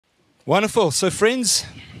Wonderful. So friends,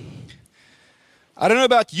 I don't know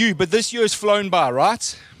about you, but this year has flown by,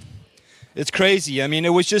 right? It's crazy. I mean, it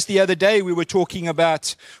was just the other day we were talking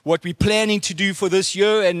about what we're planning to do for this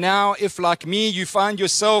year. And now, if like me, you find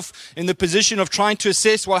yourself in the position of trying to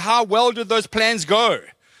assess, well, how well did those plans go?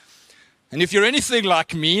 And if you're anything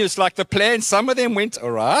like me, it's like the plans, some of them went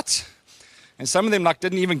all right. And some of them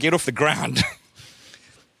didn't even get off the ground.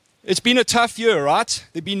 It's been a tough year, right?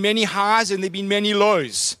 There've been many highs and there've been many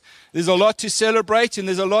lows. There's a lot to celebrate and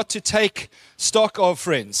there's a lot to take stock of,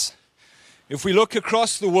 friends. If we look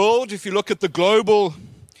across the world, if you look at the global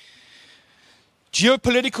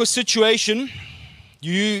geopolitical situation,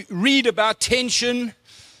 you read about tension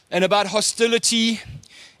and about hostility,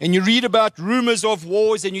 and you read about rumors of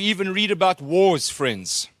wars, and you even read about wars,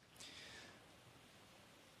 friends.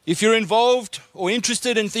 If you're involved or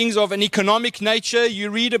interested in things of an economic nature, you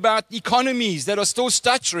read about economies that are still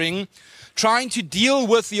stuttering, trying to deal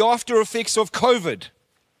with the after effects of COVID.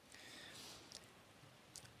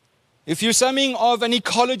 If you're something of an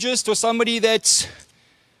ecologist or somebody that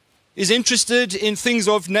is interested in things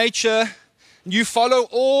of nature, you follow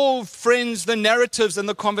all, friends, the narratives and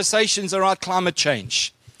the conversations around climate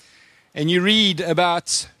change. And you read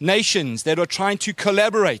about nations that are trying to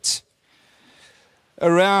collaborate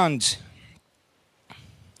around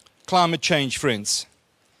climate change, friends.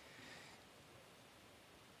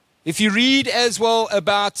 If you read as well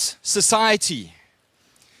about society,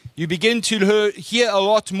 you begin to hear a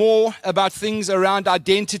lot more about things around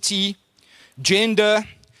identity, gender,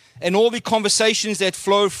 and all the conversations that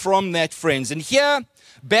flow from that, friends. And here,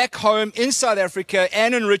 back home in South Africa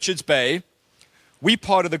and in Richards Bay, we're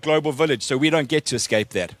part of the global village, so we don't get to escape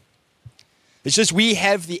that. It's just we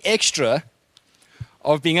have the extra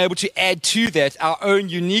of being able to add to that our own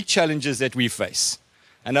unique challenges that we face.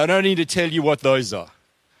 And I don't need to tell you what those are.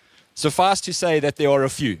 Suffice to say that there are a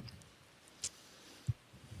few.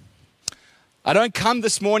 I don't come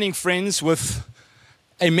this morning, friends, with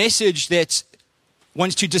a message that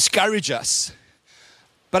wants to discourage us.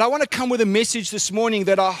 But I want to come with a message this morning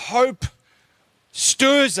that I hope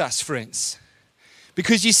stirs us, friends.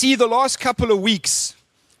 Because you see, the last couple of weeks,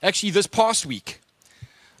 actually this past week,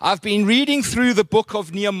 I've been reading through the book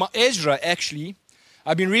of Ezra, actually.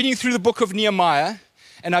 I've been reading through the book of Nehemiah,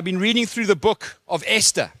 and I've been reading through the book of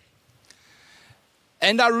Esther.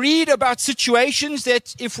 And I read about situations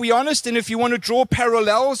that, if we're honest and if you want to draw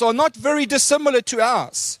parallels, are not very dissimilar to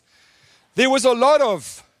ours. There was a lot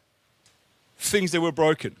of things that were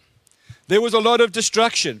broken. There was a lot of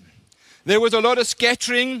destruction. There was a lot of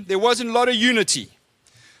scattering. There wasn't a lot of unity.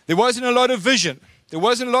 There wasn't a lot of vision. There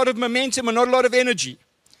wasn't a lot of momentum and not a lot of energy.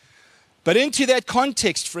 But into that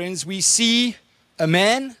context, friends, we see a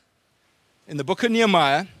man in the book of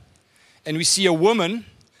Nehemiah, and we see a woman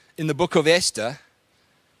in the book of Esther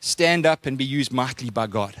stand up and be used mightily by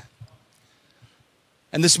God.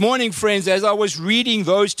 And this morning, friends, as I was reading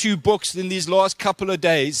those two books in these last couple of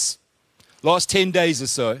days, last 10 days or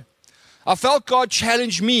so, I felt God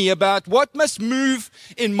challenge me about what must move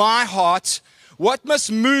in my heart, what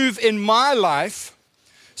must move in my life,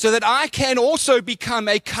 so that I can also become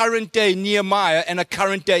a current day Nehemiah and a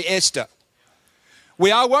current day Esther.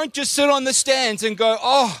 Where I won't just sit on the stands and go,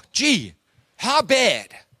 oh, gee, how bad.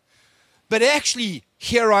 But actually,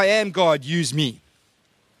 here I am, God, use me.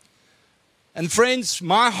 And friends,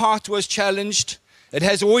 my heart was challenged. It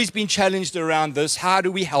has always been challenged around this. How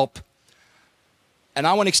do we help? And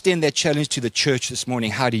I want to extend that challenge to the church this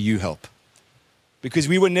morning. How do you help? Because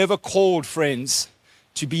we were never called, friends,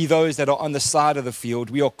 to be those that are on the side of the field.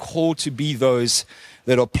 We are called to be those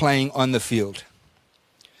that are playing on the field.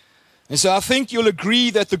 And so I think you'll agree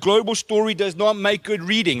that the global story does not make good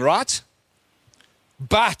reading, right?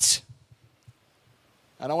 But,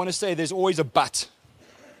 and I want to say there's always a but.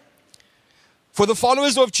 For the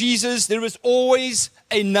followers of Jesus, there is always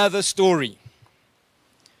another story.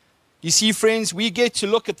 You see, friends, we get to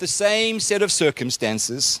look at the same set of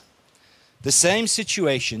circumstances, the same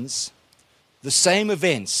situations, the same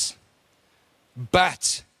events,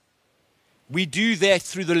 but we do that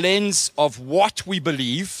through the lens of what we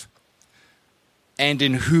believe and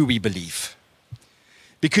in who we believe.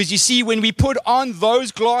 Because you see, when we put on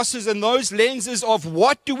those glasses and those lenses of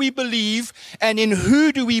what do we believe and in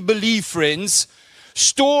who do we believe, friends,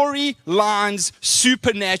 storylines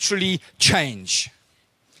supernaturally change.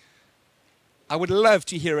 I would love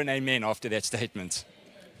to hear an amen after that statement.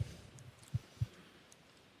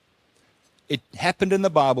 It happened in the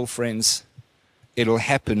Bible, friends. It'll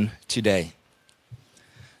happen today.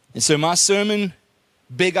 And so my sermon,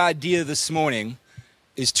 big idea this morning,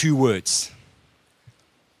 is 2 words.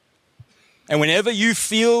 And whenever you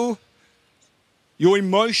feel your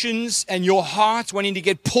emotions and your heart wanting to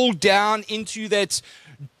get pulled down into that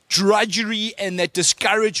drudgery and that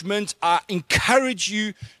discouragement, I encourage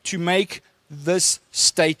you to make this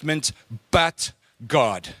statement, but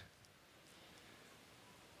God.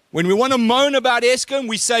 When we want to moan about Eskom,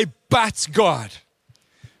 we say, but God.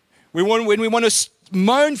 When we want to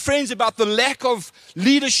moan, friends, about the lack of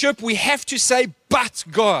leadership, we have to say, but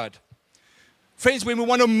God. Friends, when we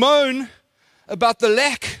want to moan about the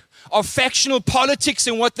lack of factional politics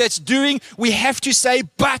and what that's doing, we have to say,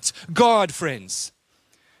 but God, friends.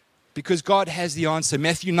 Because God has the answer.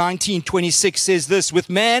 Matthew 19:26 says this, with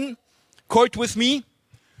man, quote with me,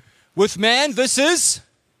 with man this is,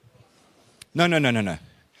 no.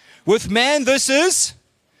 With man this is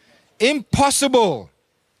impossible.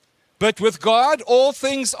 But with God all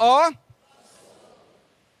things are,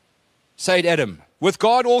 say it, Adam. With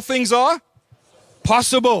God all things are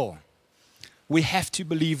possible. We have to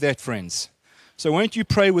believe that, friends. So won't you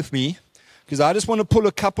pray with me? Because I just want to pull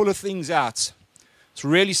a couple of things out. It's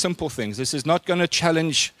really simple things. This is not going to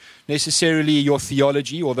challenge necessarily your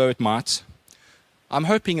theology, although it might. I'm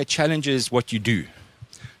hoping it challenges what you do.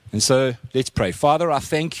 And so let's pray. Father, I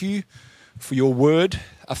thank you for your word.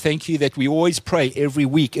 I thank you that we always pray every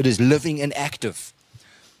week. It is living and active.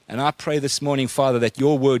 And I pray this morning, Father, that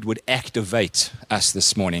your word would activate us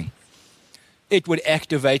this morning. It would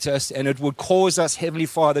activate us and it would cause us, Heavenly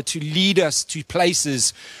Father, to lead us to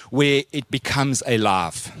places where it becomes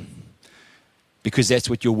alive. Because that's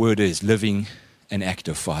what your word is, living and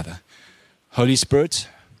active, Father. Holy Spirit,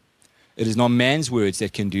 it is not man's words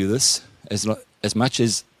that can do this as much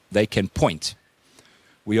as they can point.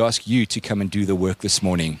 We ask you to come and do the work this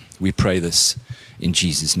morning. We pray this in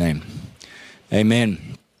Jesus' name.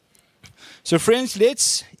 Amen. So friends,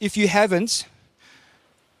 if you haven't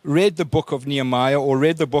read the book of Nehemiah or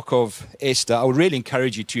read the book of Esther, I would really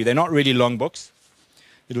encourage you to. They're not really long books.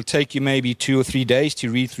 It'll take you maybe 2 or 3 days to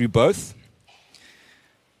read through both.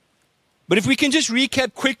 But if we can just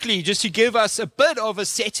recap quickly, just to give us a bit of a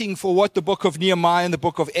setting for what the book of Nehemiah and the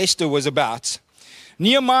book of Esther was about.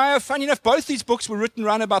 Nehemiah, funny enough, both these books were written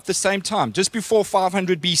around about the same time, just before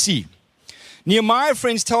 500 BC. Nehemiah,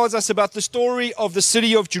 friends, tells us about the story of the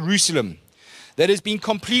city of Jerusalem that has been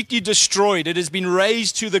completely destroyed. It has been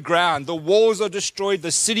razed to the ground. The walls are destroyed.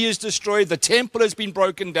 The city is destroyed. The temple has been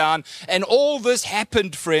broken down. And all this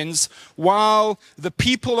happened, friends, while the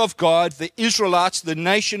people of God, the Israelites, the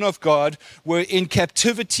nation of God, were in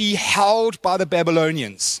captivity held by the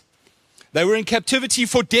Babylonians. They were in captivity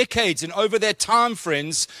for decades. And over that time,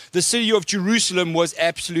 friends, the city of Jerusalem was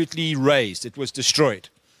absolutely razed. It was destroyed.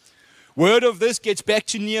 Word of this gets back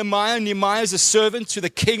to Nehemiah. Nehemiah is a servant to the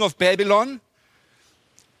king of Babylon.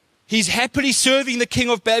 He's happily serving the king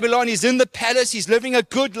of Babylon. He's in the palace. He's living a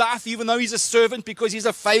good life, even though he's a servant, because he's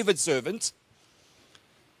a favored servant.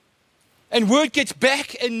 And word gets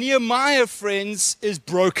back, and Nehemiah, friends, is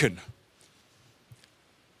broken.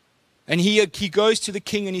 And he goes to the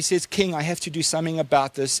king and he says, King, I have to do something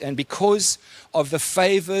about this. And because of the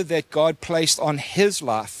favor that God placed on his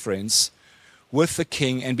life, friends, with the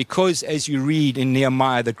king, and because, as you read in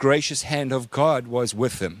Nehemiah, the gracious hand of God was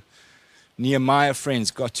with him, Nehemiah, friends,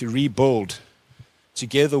 got to rebuild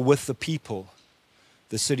together with the people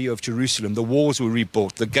the city of Jerusalem. The walls were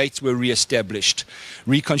rebuilt. The gates were reestablished.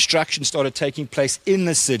 Reconstruction started taking place in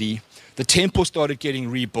the city. The temple started getting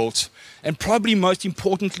rebuilt. And probably most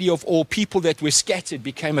importantly of all, people that were scattered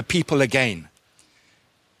became a people again.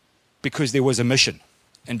 Because there was a mission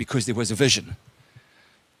and because there was a vision.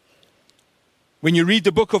 When you read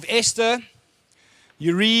the book of Esther,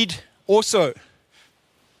 you read also,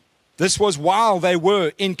 this was while they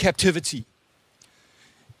were in captivity.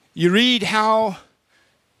 You read how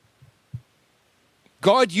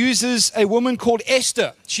God uses a woman called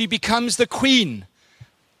Esther. She becomes the queen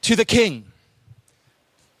to the king.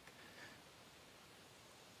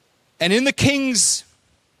 And in the king's,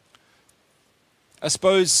 his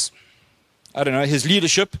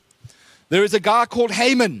leadership, there is a guy called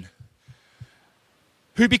Haman,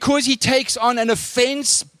 who, because he takes on an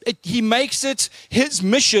offense, he makes it his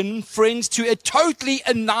mission, friends, to totally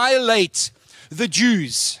annihilate the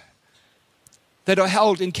Jews that are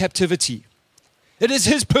held in captivity. It is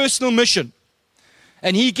his personal mission.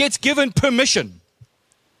 And he gets given permission.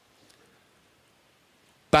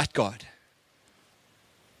 But God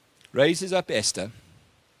raises up Esther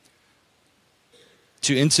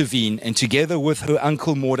to intervene, and together with her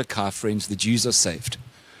uncle Mordecai, friends, the Jews are saved.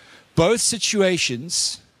 Both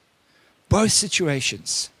situations,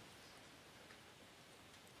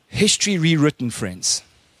 history rewritten, friends,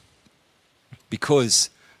 because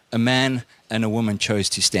a man and a woman chose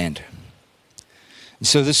to stand. And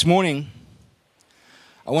so this morning,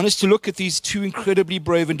 I want us to look at these two incredibly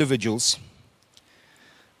brave individuals.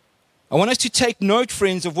 I want us to take note,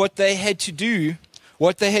 friends, of what they had to do,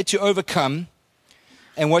 what they had to overcome,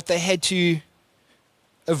 and what they had to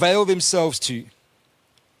avail themselves to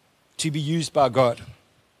be used by God.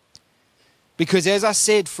 Because as I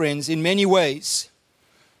said, friends, in many ways,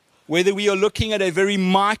 whether we are looking at a very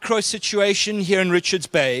micro situation here in Richards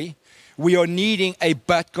Bay, we are needing a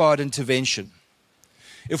but God intervention.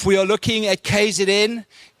 If we are looking at KZN,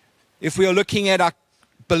 if we are looking at our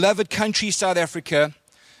beloved country, South Africa,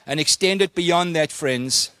 and extend it beyond that,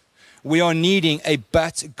 friends, we are needing a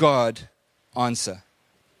but God answer.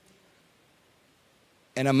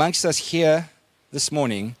 And amongst us here this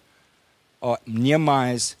morning are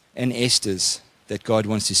Nehemiah's and Esther's that God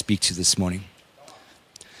wants to speak to this morning.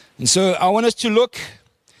 And so I want us to look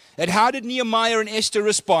at how did Nehemiah and Esther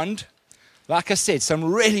respond. Like I said, some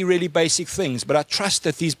really, really basic things, but I trust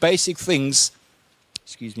that these basic things,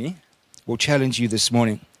 will challenge you this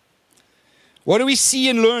morning. What do we see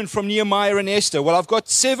and learn from Nehemiah and Esther? Well, I've got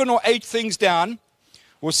 7 or 8 things down.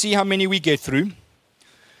 We'll see how many we get through.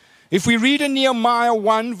 If we read in Nehemiah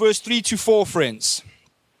 1, verse 3 to 4, friends.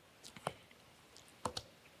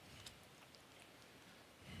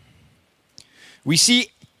 We see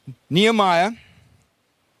Nehemiah,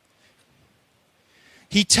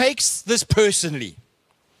 he takes this personally.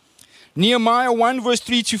 Nehemiah 1 verse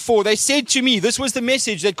 3 to 4. They said to me, this was the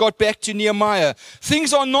message that got back to Nehemiah.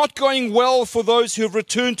 Things are not going well for those who have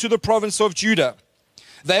returned to the province of Judah.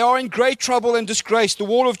 They are in great trouble and disgrace. The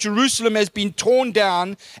wall of Jerusalem has been torn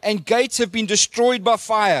down and gates have been destroyed by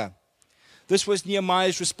fire. This was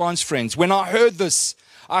Nehemiah's response, friends. When I heard this,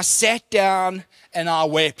 I sat down and I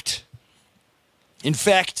wept. In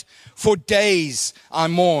fact, for days I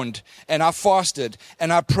mourned and I fasted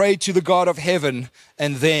and I prayed to the God of heaven,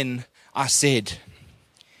 and then I said.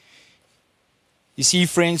 You see,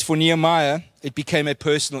 friends, for Nehemiah, it became a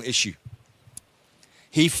personal issue.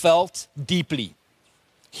 He felt deeply.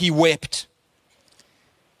 He wept.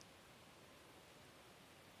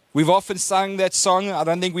 We've often sung that song. I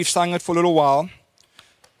don't think we've sung it for a little while.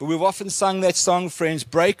 But we've often sung that song, friends,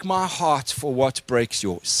 break my heart for what breaks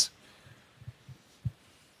yours.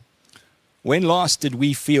 When last did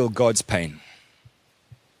we feel God's pain?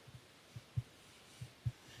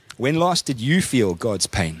 When last did you feel God's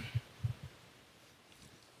pain?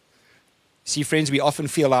 See, friends, we often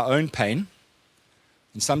feel our own pain.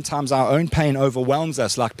 And sometimes our own pain overwhelms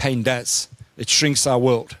us like pain does. It shrinks our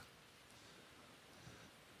world.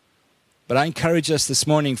 But I encourage us this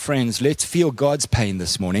morning, friends, let's feel God's pain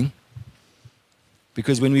this morning.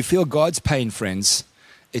 Because when we feel God's pain, friends,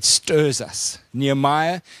 it stirs us.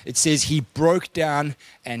 Nehemiah, it says he broke down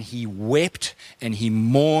and he wept and he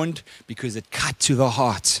mourned because it cut to the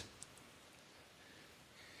heart.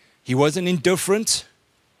 He wasn't indifferent.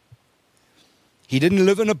 He didn't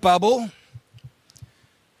live in a bubble.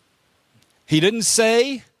 He didn't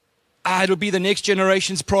say, it'll be the next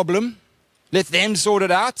generation's problem. Let them sort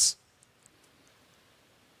it out.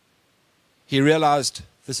 He realized,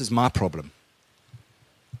 this is my problem.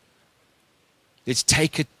 Let's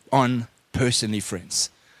take it on personally, friends.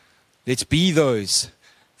 Let's be those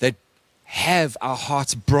that have our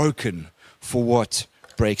hearts broken for what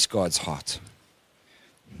breaks God's heart.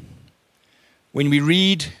 When we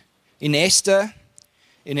read in Esther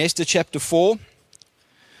chapter 4,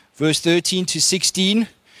 verse 13 to 16,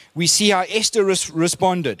 we see how Esther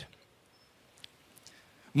responded.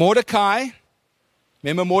 Mordecai,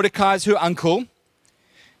 remember Mordecai is her uncle,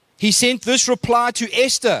 he sent this reply to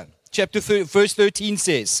Esther. Verse 13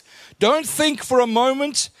 says, don't think for a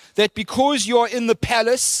moment that because you are in the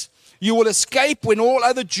palace, you will escape when all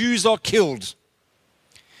other Jews are killed.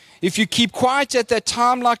 If you keep quiet at that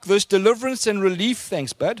time like this, deliverance and relief,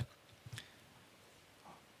 thanks, bud.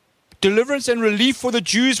 Deliverance and relief for the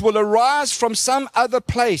Jews will arise from some other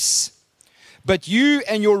place, but you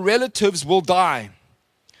and your relatives will die.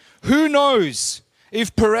 Who knows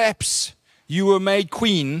if perhaps you were made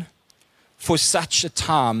queen for such a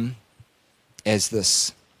time as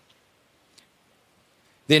this.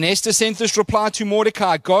 Then Esther sent this reply to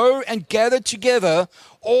Mordecai, go and gather together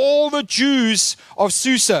all the Jews of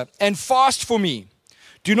Susa and fast for me.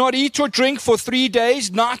 Do not eat or drink for 3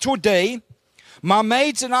 days, night or day. My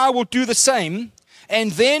maids and I will do the same.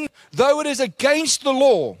 And then, though it is against the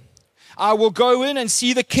law, I will go in and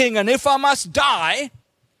see the king. And if I must die,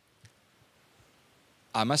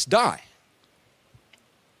 I must die.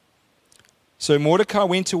 So Mordecai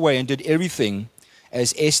went away and did everything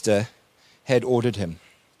as Esther had ordered him.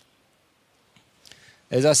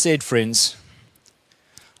 As I said, friends,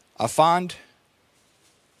 I find,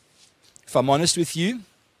 if I'm honest with you,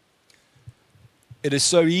 It is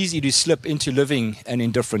so easy to slip into living an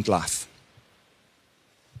indifferent life.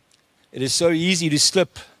 It is so easy to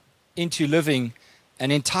slip into living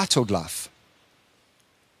an entitled life.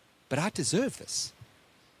 But I deserve this.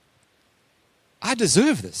 I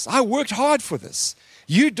deserve this. I worked hard for this.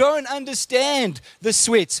 You don't understand the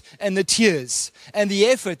sweat and the tears and the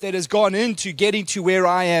effort that has gone into getting to where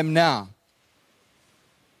I am now.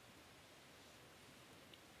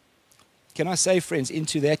 Can I say, friends,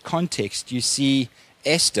 into that context, you see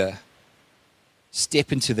Esther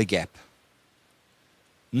step into the gap.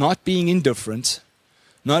 Not being indifferent,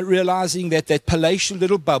 not realizing that that palatial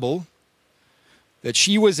little bubble that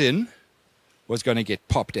she was in was going to get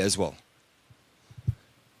popped as well.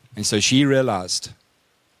 And so she realized,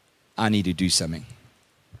 I need to do something.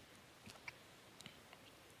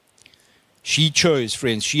 She chose,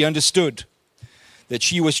 friends, she understood that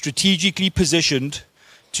she was strategically positioned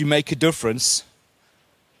to make a difference,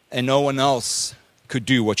 and no one else could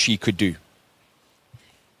do what she could do.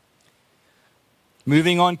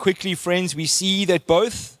 Moving on quickly, friends, we see that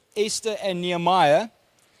both Esther and Nehemiah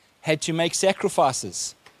had to make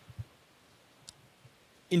sacrifices.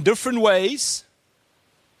 In different ways,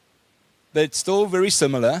 but still very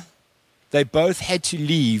similar, they both had to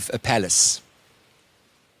leave a palace.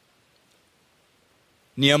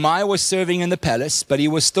 Nehemiah was serving in the palace, but he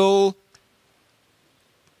was still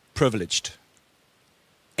privileged.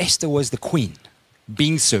 Esther was the queen,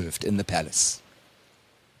 being served in the palace.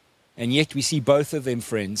 And yet we see both of them,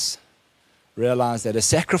 friends, realize that a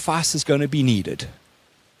sacrifice is going to be needed.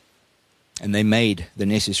 And they made the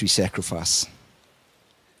necessary sacrifice.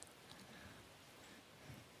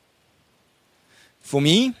 For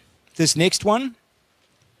me, this next one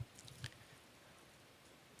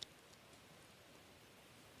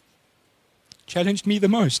challenged me the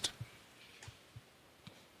most.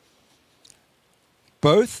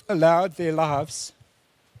 Both allowed their lives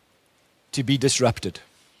to be disrupted.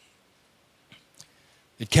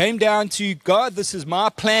 It came down to, God, this is my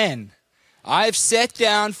plan. I've sat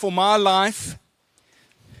down for my life,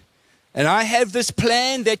 and I have this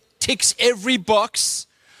plan that ticks every box,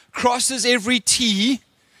 crosses every T,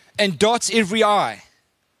 and dots every I.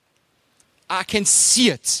 I can see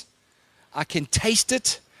it. I can taste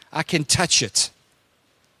it. I can touch it.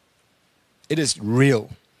 It is real.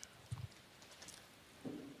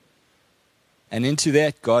 And into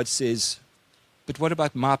that, God says, but what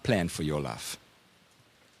about my plan for your life?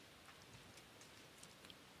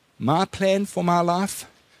 My plan for my life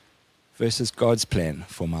versus God's plan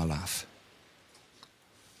for my life.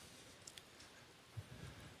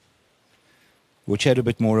 We'll chat a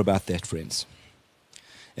bit more about that, friends.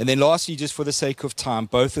 And then lastly, just for the sake of time,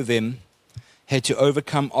 both of them had to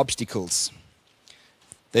overcome obstacles.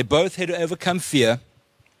 They both had to overcome fear.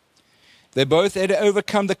 They both had to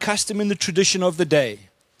overcome the custom and the tradition of the day.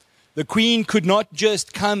 The queen could not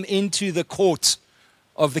just come into the court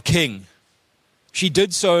of the king. She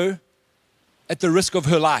did so at the risk of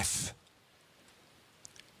her life.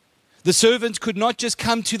 The servants could not just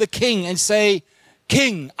come to the king and say,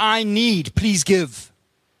 King, I need, please give.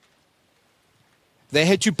 They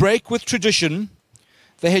had to break with tradition.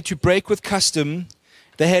 They had to break with custom.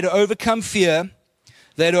 They had to overcome fear.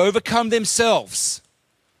 They had to overcome themselves.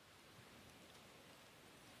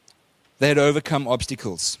 They had to overcome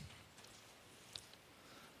obstacles.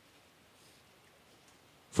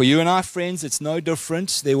 For you and I, friends, it's no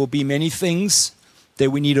different. There will be many things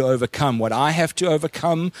that we need to overcome. What I have to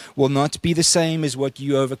overcome will not be the same as what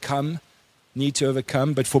you need to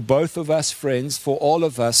overcome. But for both of us, friends, for all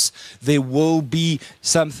of us, there will be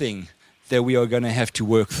something that we are going to have to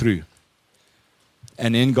work through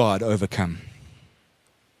and in God overcome.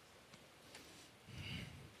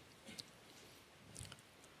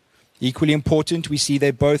 Equally important, we see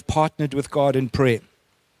they both partnered with God in prayer.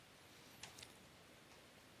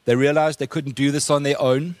 They realized they couldn't do this on their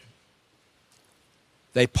own.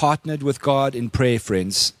 They partnered with God in prayer,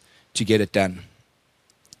 friends, to get it done.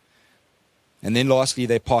 And then lastly,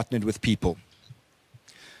 they partnered with people.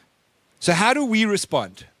 So how do we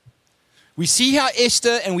respond? We see how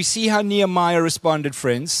Esther and we see how Nehemiah responded,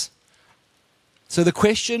 friends. So the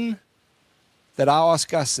question that I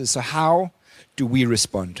ask us is, so how do we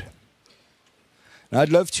respond? And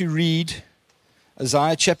I'd love to read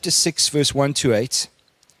Isaiah chapter 6, verse 1 to 8.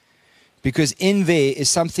 Because in there is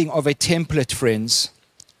something of a template, friends,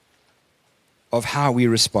 of how we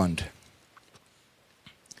respond.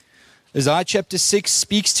 Isaiah chapter 6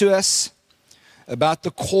 speaks to us about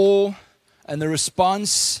the call and the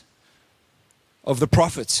response of the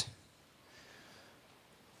prophet.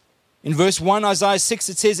 In verse 1, Isaiah 6,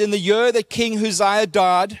 it says, In the year that King Uzziah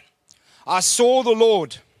died, I saw the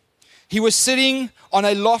Lord He was sitting on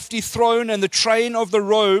a lofty throne, and the train of the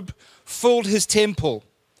robe filled his temple.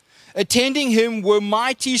 Attending him were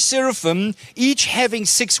mighty seraphim, each having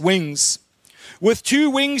 6 wings. With 2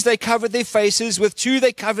 wings they covered their faces, with 2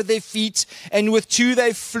 they covered their feet, and with 2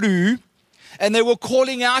 they flew, and they were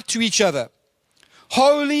calling out to each other,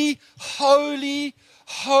 Holy, holy,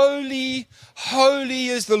 holy, holy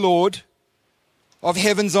is the Lord of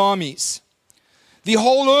heaven's armies. The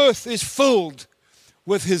whole earth is filled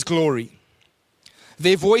with his glory.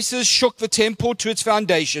 Their voices shook the temple to its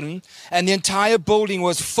foundation, and the entire building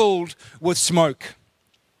was filled with smoke.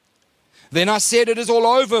 Then I said, it is all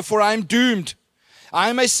over, for I am doomed. I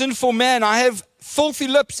am a sinful man. I have filthy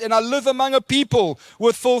lips, and I live among a people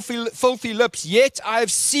with filthy lips. Yet I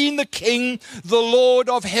have seen the King, the Lord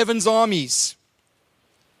of heaven's armies.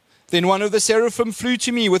 Then one of the seraphim flew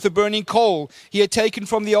to me with a burning coal he had taken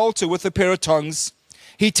from the altar with a pair of tongues.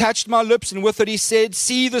 He touched my lips, and with it he said,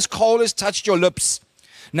 see, this coal has touched your lips.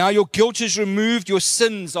 Now your guilt is removed, your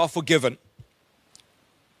sins are forgiven.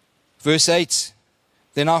 Verse 8,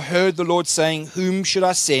 then I heard the Lord saying, whom should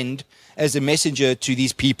I send as a messenger to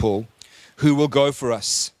these people? Who will go for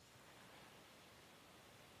us?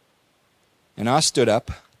 And I stood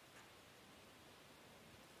up.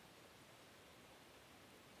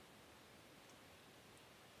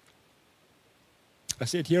 I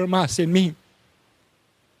said, here am I, send me.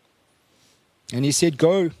 And he said,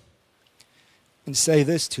 go and say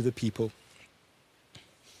this to the people.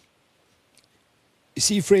 You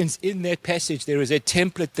see, friends, in that passage, there is a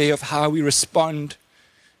template there of how we respond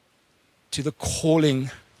to the calling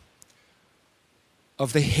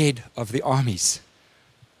of the head of the armies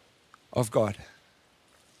of God.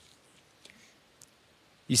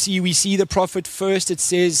 You see, we see the prophet first, it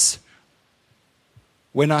says,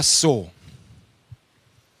 when I saw.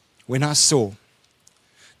 When I saw.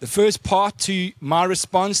 The first part to my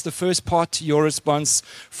response, the first part to your response,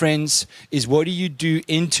 friends, is what do you do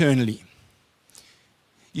internally?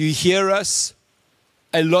 You hear us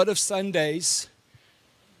a lot of Sundays.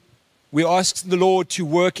 We ask the Lord to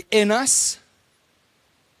work in us,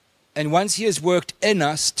 and once he has worked in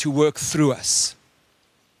us, to work through us.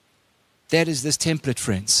 That is this template,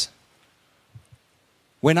 friends.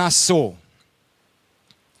 When I saw.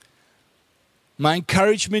 My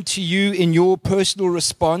encouragement to you in your personal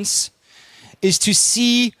response is to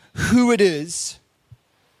see who it is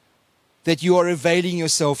that you are availing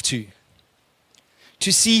yourself to.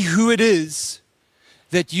 To see who it is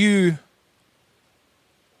that you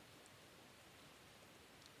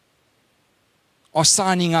are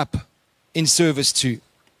signing up in service to.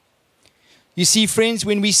 You see, friends,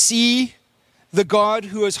 when we see the God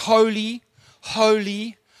who is holy,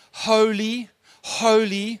 holy, holy,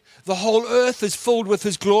 holy, the whole earth is filled with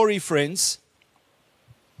his glory, friends,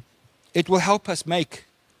 it will help us make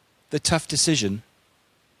the tough decision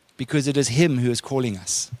because it is him who is calling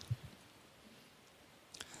us.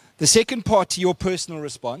 The second part to your personal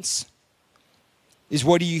response is,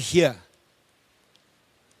 what do you hear?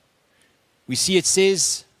 We see it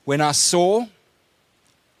says, when I saw,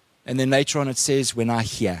 and then later on it says, when I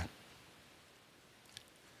hear.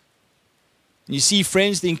 You see,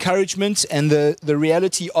 friends, the encouragement and the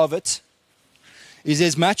reality of it is,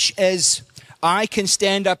 as much as I can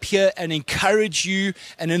stand up here and encourage you,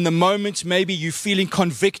 and in the moment maybe you're feeling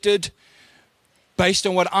convicted based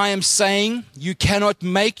on what I am saying, you cannot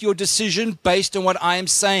make your decision based on what I am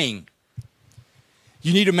saying.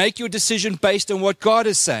 You need to make your decision based on what God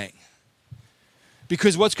is saying.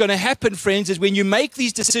 Because what's going to happen, friends, is when you make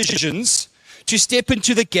these decisions to step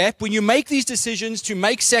into the gap, when you make these decisions to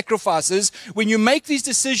make sacrifices, when you make these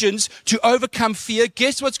decisions to overcome fear,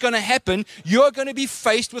 guess what's going to happen? You're going to be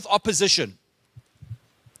faced with opposition.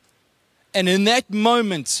 And in that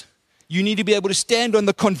moment, you need to be able to stand on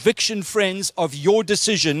the conviction, friends, of your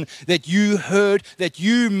decision that you heard, that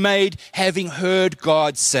you made, having heard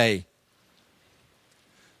God say.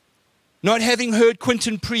 Not having heard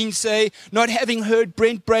Quentin Preen say, not having heard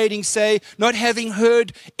Brent Brading say, not having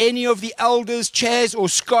heard any of the elders, Chaz or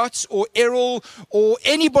Scott or Errol or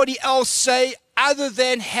anybody else say, other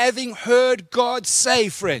than having heard God say,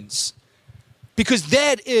 friends. Because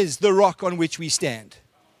that is the rock on which we stand.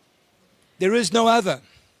 There is no other.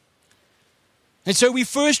 And so we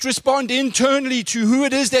first respond internally to who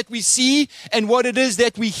it is that we see and what it is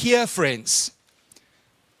that we hear, friends.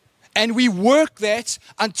 And we work that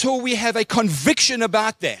until we have a conviction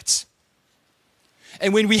about that.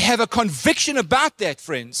 And when we have a conviction about that,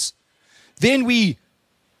 friends, then we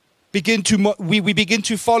begin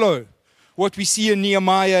to follow what we see in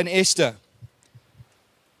Nehemiah and Esther.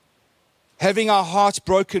 Having our hearts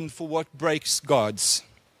broken for what breaks God's.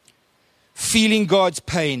 Feeling God's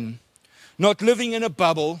pain. not living in a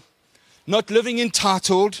bubble, not living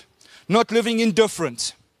entitled, not living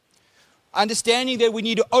indifferent. Understanding that we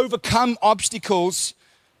need to overcome obstacles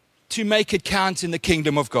to make it count in the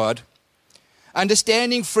kingdom of God.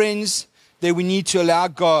 Understanding, friends, that we need to allow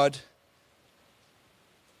God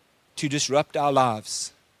to disrupt our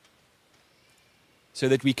lives so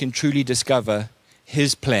that we can truly discover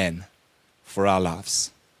His plan for our lives.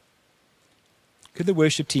 Could the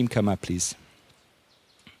worship team come up, please?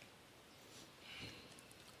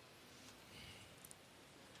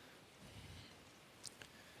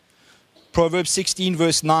 Proverbs 16,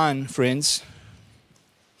 verse 9, friends.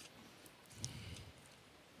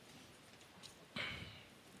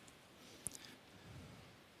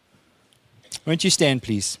 Won't you stand,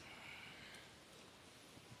 please?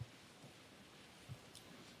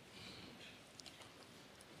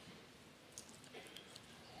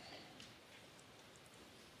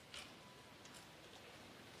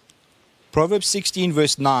 Proverbs 16,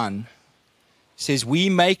 verse 9 says, "We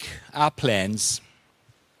make our plans,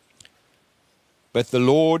 but the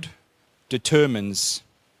Lord determines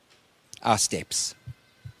our steps."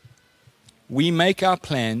 We make our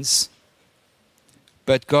plans,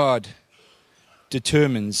 but God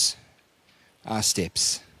determines our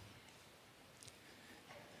steps.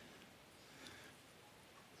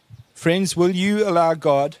 Friends, will you allow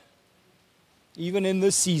God, even in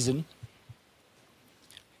this season,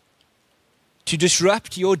 to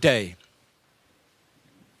disrupt your day?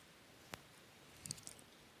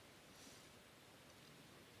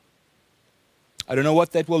 I don't know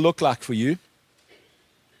what that will look like for you,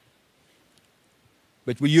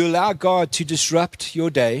 but will you allow God to disrupt your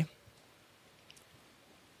day?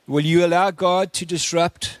 Will you allow God to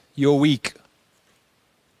disrupt your week?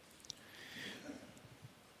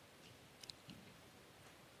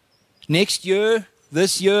 Next year,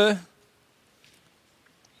 this year,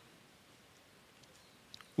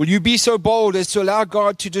 will you be so bold as to allow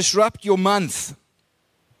God to disrupt your month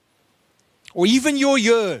or even your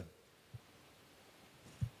year?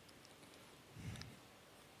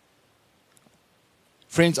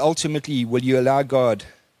 Friends, ultimately, will you allow God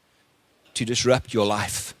to disrupt your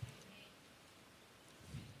life?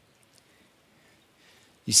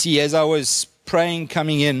 You see, as I was praying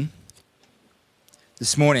coming in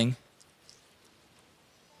this morning,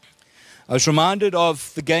 I was reminded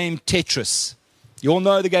of the game Tetris. You all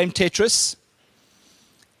know the game Tetris?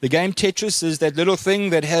 The game Tetris is that little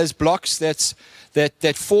thing that has blocks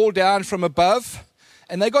that fall down from above,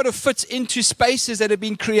 and they got to fit into spaces that have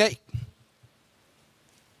been created.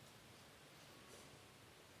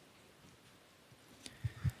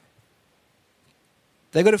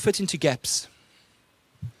 They've got to fit into gaps.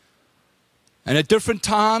 And at different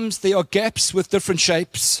times, there are gaps with different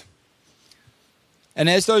shapes. And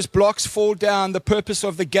as those blocks fall down, the purpose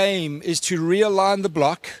of the game is to realign the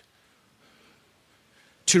block,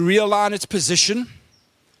 to realign its position,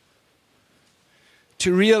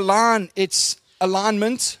 to realign its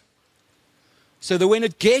alignment, so that when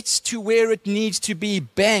it gets to where it needs to be,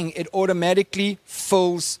 bang, it automatically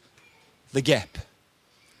fills the gap.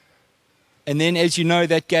 And then, as you know,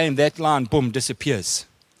 that game, that line, boom, disappears.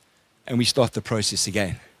 And we start the process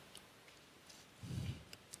again.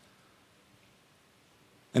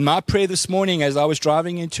 And my prayer this morning, as I was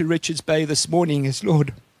driving into Richards Bay this morning, is,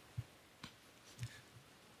 Lord,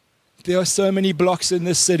 there are so many blocks in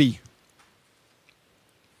this city.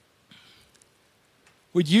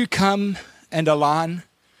 Would you come and align?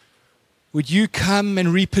 Would you come and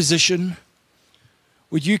reposition?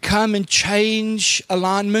 Would you come and change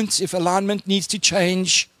alignment if alignment needs to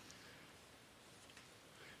change?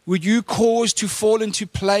 Would you cause to fall into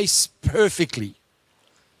place perfectly?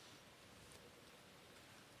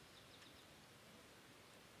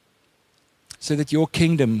 So that your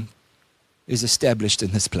kingdom is established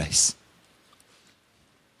in this place.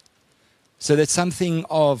 So that something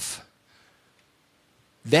of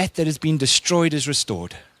that has been destroyed is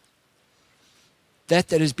restored. That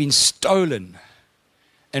has been stolen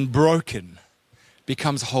and broken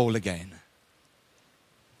becomes whole again.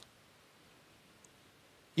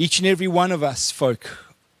 Each and every one of us folk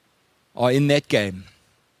are in that game.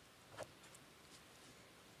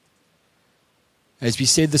 As we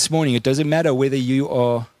said this morning, it doesn't matter whether you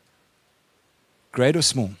are great or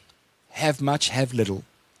small, have much, have little.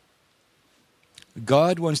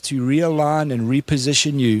 God wants to realign and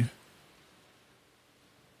reposition you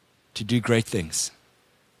to do great things.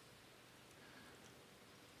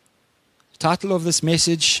 Title of this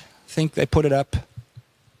message, I think they put it up.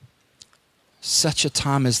 Such a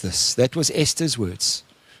time as this. That was Esther's words.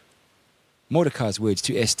 Mordecai's words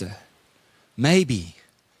to Esther. Maybe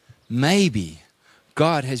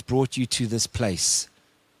God has brought you to this place,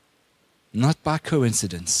 not by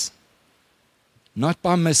coincidence, not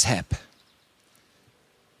by mishap,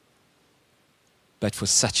 but for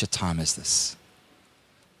such a time as this.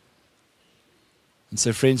 And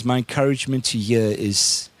so, friends, my encouragement to you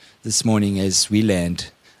is this morning as we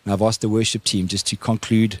land, and I've asked the worship team just to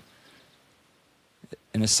conclude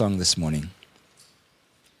in a song this morning,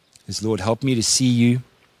 is, Lord, help me to see you,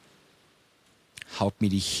 help me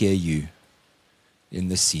to hear you in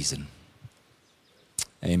this season.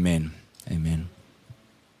 Amen. Amen.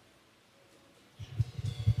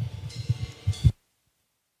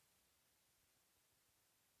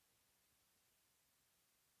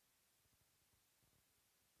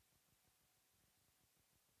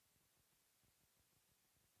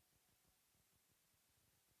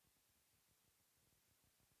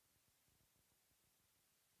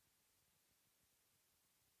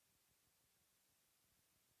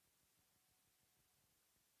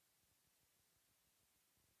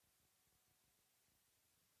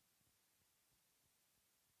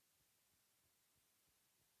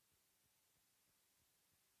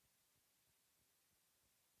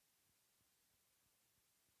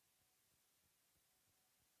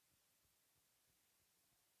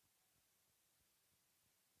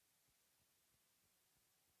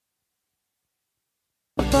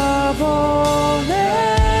 Above all else,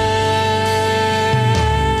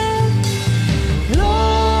 glory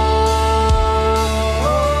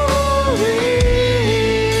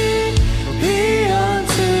be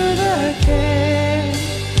unto the King,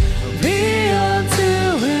 be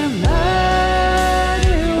unto Emmanuel,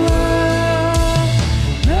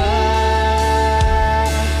 majesty,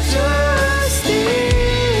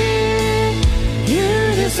 you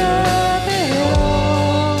deserve it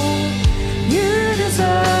all. You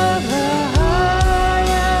deserve the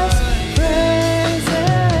highest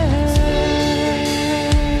praises.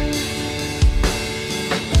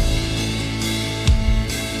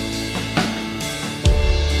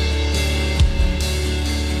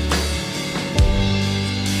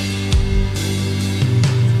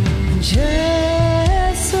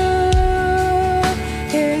 Jesus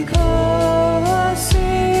in Kosi,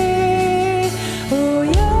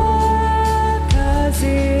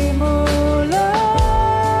 Uyakazimula,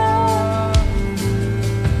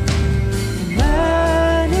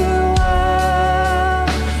 Emmanuel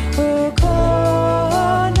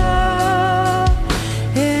ukona,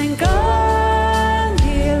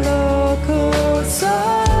 ingangilokusa.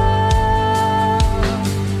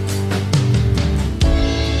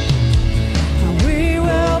 We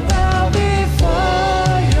will bow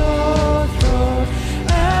before your throne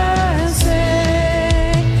and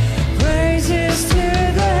sing praises to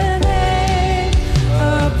the name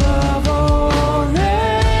above all names.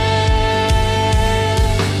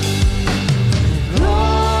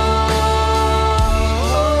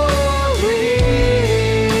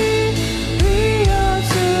 Glory be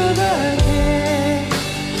unto the King,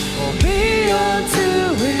 be unto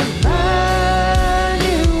Emmanuel,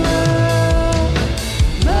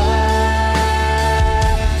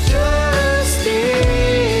 majesty,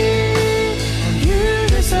 you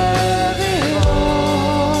deserve it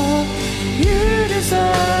all. You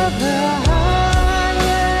deserve the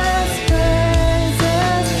highest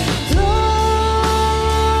praises. Glory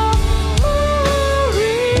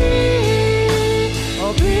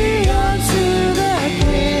be unto the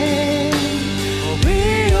King, be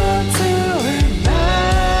unto Emmanuel,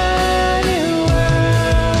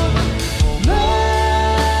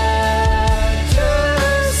 majesty,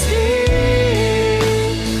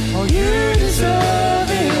 oh, you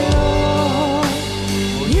deserve it all.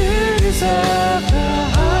 You deserve the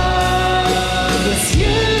highest. Yes,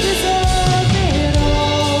 you deserve it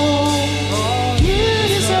all. You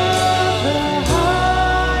deserve the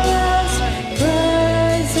highest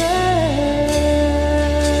praises.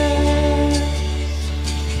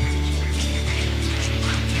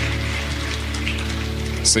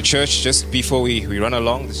 So church, just before we run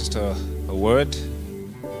along, this is just a word.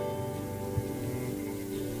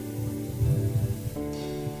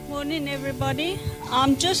 Morning, everybody.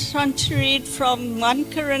 I'm just trying to read from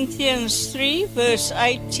 1 Corinthians 3, verse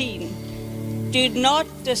 18. Do not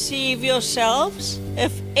deceive yourselves.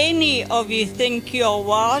 If any of you think you are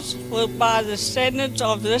wise, for by the standards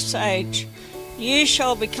of this age, you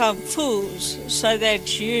shall become fools, so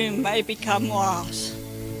that you may become wise.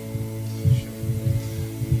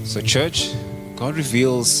 So church, God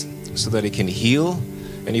reveals so that He can heal.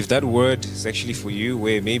 And if that word is actually for you,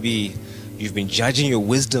 where maybe you've been judging your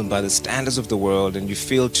wisdom by the standards of the world, and you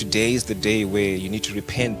feel today is the day where you need to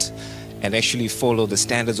repent and actually follow the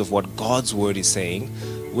standards of what God's word is saying,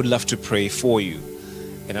 we'd love to pray for you.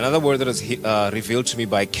 And another word that was revealed to me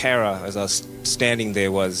by Kara as I was standing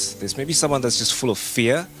there was, there's maybe someone that's just full of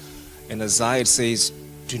fear. And Isaiah says,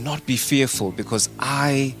 do not be fearful because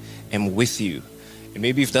I am with you. And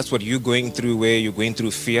maybe if that's what you're going through, where you're going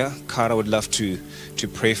through fear, Kara would love to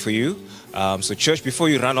pray for you. So church, before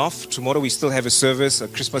you run off, tomorrow we still have a service, a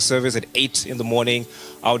Christmas service at 8 in the morning.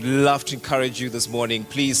 I would love to encourage you this morning.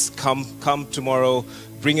 Please come tomorrow.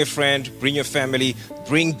 Bring a friend, bring your family,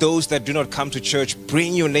 bring those that do not come to church,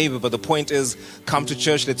 bring your neighbor. But the point is, come to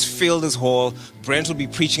church. Let's fill this hall. Brent will be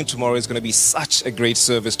preaching tomorrow. It's going to be such a great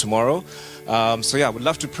service tomorrow. So yeah, I would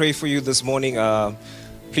love to pray for you this morning.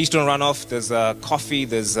 Please don't run off. There's coffee,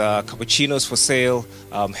 there's cappuccinos for sale.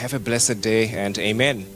 Have a blessed day and amen.